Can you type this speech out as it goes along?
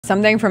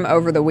something from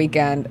over the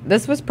weekend.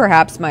 This was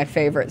perhaps my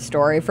favorite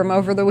story from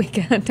over the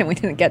weekend, and we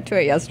didn't get to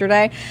it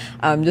yesterday,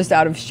 just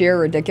out of sheer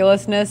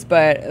ridiculousness.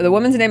 But the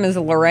woman's name is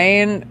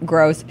Lorraine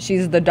Grohs.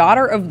 She's the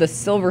daughter of the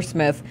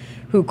Silversmith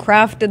who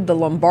crafted the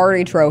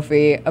Lombardi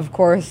Trophy. Of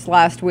course,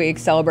 last week,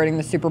 celebrating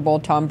the Super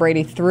Bowl, Tom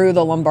Brady threw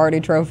the Lombardi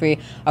Trophy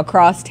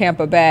across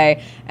Tampa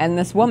Bay, and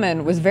this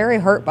woman was very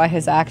hurt by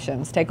his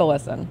actions. Take a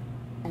listen.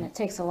 And it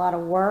takes a lot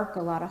of work,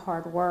 a lot of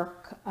hard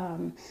work,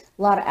 a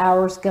lot of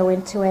hours go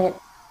into it.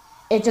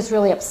 It just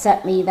really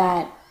upset me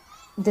that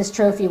this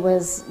trophy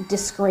was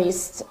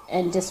disgraced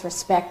and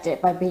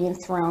disrespected by being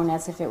thrown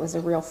as if it was a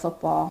real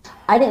football.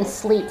 I didn't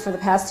sleep for the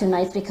past 2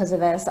 nights because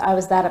of this. I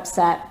was that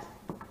upset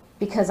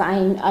because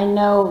I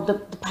know the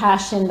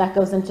passion that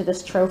goes into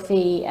this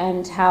trophy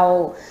and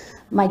how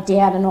my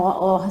dad and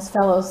all his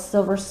fellow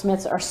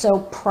Silversmiths are so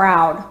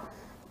proud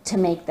to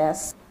make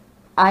this.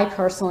 I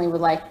personally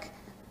would like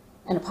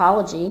an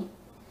apology,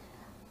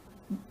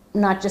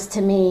 not just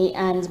to me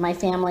and my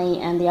family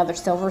and the other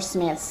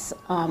Silversmiths,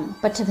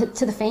 but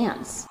to the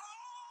fans.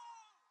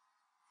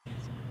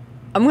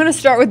 I'm going to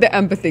start with the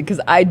empathy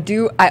because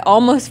I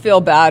almost feel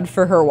bad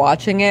for her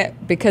watching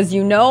it, because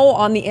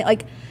on the,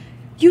 like,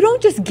 you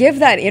don't just give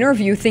that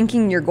interview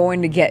thinking you're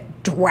going to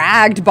get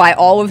dragged by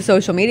all of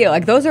social media.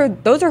 Like, those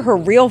are her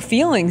real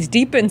feelings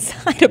deep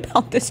inside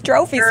about this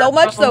trophy, so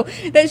much so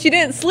that she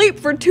didn't sleep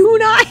for 2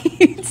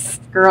 nights.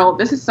 Girl,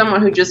 this is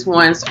someone who just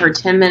wants her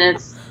 10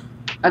 minutes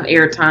of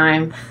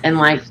airtime and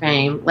like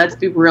fame. Let's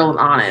be real and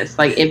honest.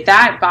 Like, if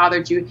that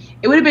bothered you,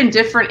 it would have been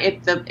different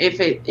if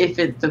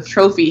the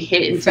trophy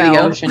hit into the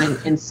ocean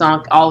and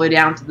sunk all the way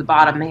down to the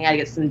bottom. They had to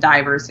get some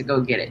divers to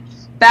go get it.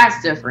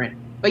 That's different.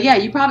 But yeah,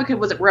 you probably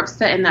were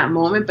upset in that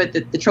moment, but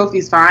the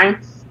trophy's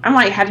fine. I'm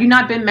like, have you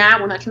not been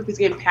mad when that trophy's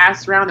getting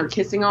passed around? They're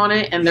kissing on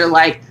it, and they're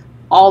like,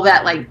 all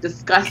that like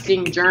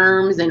disgusting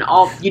germs and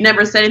all. You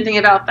never said anything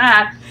about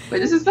that. But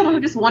this is someone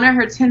who just wanted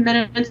her 10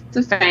 minutes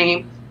of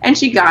fame, and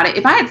she got it.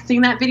 If I had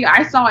seen that video,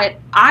 I saw it.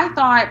 I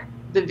thought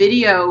the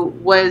video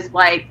was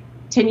like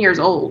 10 years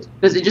old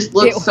because it just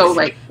looked so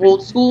like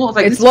old school. I was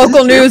like, it's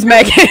local news,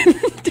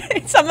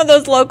 Meghan. Some of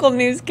those local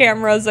news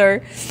cameras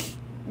are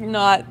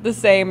not the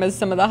same as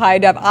some of the high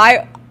def.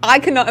 I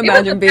cannot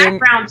imagine being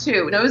background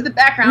too. No, it was the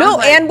background.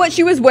 No, and what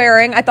she was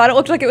wearing, I thought it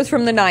looked like it was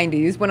from the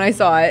 90s when I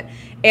saw it,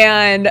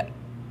 and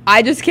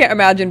I just can't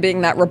imagine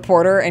being that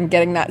reporter and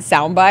getting that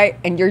soundbite,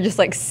 and you're just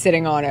like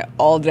sitting on it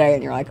all day,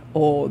 and you're like,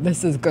 oh,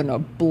 this is gonna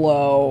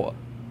blow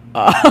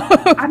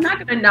up. I'm not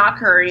gonna knock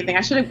her or anything.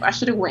 I should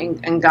have went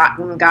and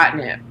gotten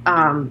it.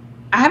 I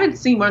haven't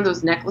seen one of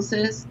those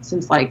necklaces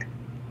since like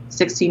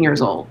 16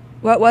 years old.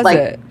 What was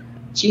it?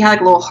 She had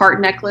like a little heart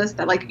necklace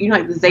that, like, you know,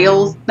 like the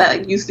Zales that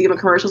like, you see in the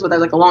commercials, but that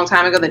was like a long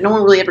time ago, that no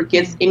one really ever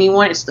gives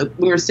anyone. It's like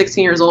when you're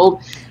 16 years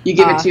old, you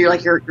give it to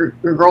your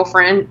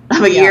girlfriend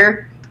of a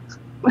year.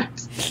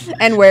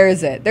 And where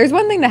is it? There's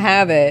one thing to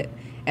have it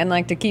and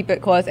like to keep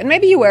it close, and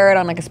maybe you wear it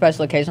on like a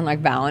special occasion like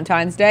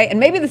Valentine's Day, and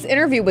maybe this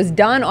interview was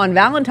done on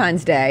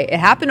Valentine's Day. It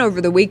happened over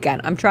the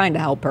weekend. I'm trying to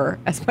help her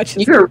as much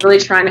as you were really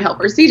trying to help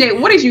her.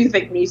 CJ, what did you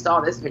think when you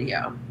saw this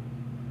video?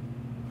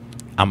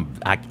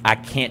 I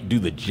can't do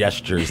the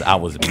gestures I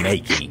was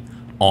making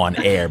on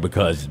air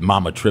because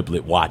Mama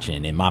Triplett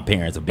watching, and my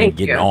parents have been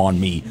getting on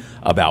me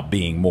about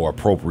being more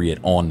appropriate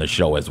on the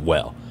show as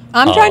well.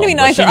 I'm trying to be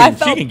nicer.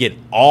 She can get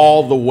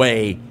all the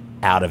way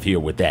out of here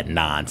with that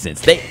nonsense.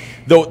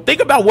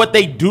 Think about what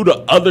they do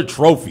to other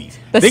trophies.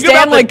 Think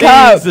Stanley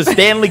about Cup. the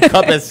Stanley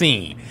Cup has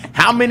seen.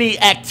 How many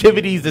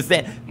activities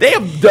they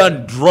have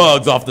done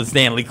drugs off the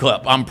Stanley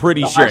Cup, I'm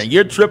pretty sure. And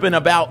you're tripping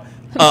about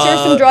I'm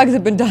sure some drugs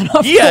have been done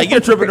off. Yeah,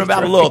 you're tripping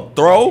about a little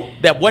throw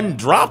that wasn't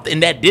dropped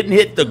and that didn't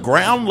hit the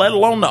ground, let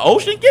alone the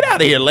ocean. Get out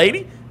of here,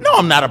 lady. No,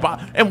 I'm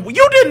not and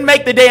you didn't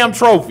make the damn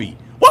trophy.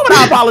 Why would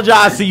I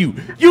apologize to you?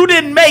 You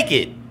didn't make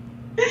it.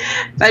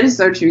 That is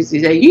so true,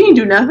 CJ. You didn't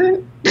do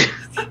nothing.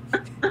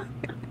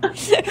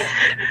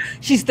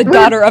 She's the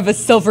daughter of a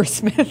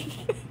silversmith.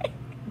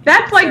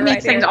 That's like me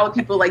saying to all the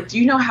people, like, do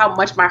you know how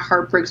much my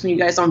heart breaks when you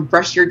guys don't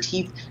brush your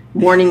teeth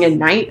morning and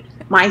night?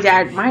 My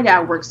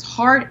dad works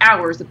hard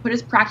hours to put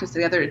his practice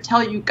together to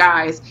tell you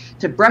guys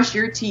to brush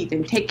your teeth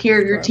and take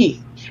care of your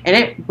teeth, and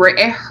it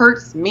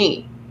hurts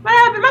me. My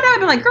dad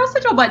been like, girl,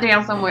 sit your butt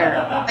down somewhere.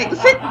 Like,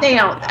 sit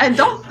down and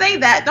don't say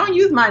that. Don't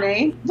use my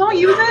name. Don't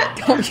use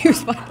it. Don't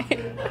use my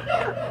name.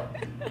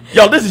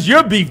 Yo, this is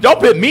your beef. Don't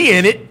put me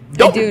in it.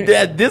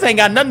 This ain't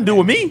got nothing to do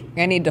with me.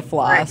 I need to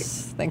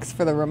floss. Right. Thanks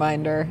for the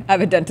reminder. I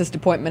have a dentist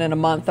appointment in a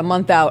month. A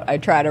month out, I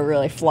try to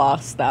really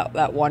floss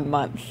that 1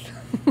 month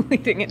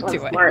leading into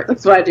it. Smart.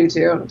 That's what I do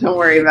too. Don't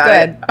worry about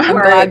it. I'm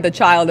glad the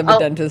child of a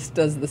dentist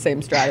does the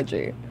same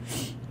strategy.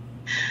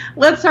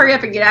 Let's hurry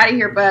up and get out of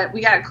here, but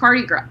we got a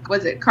Mardi Gras.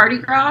 Was it Mardi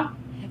Gras?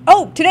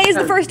 Oh, today is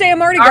the first day of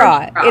Mardi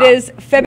Gras. It is February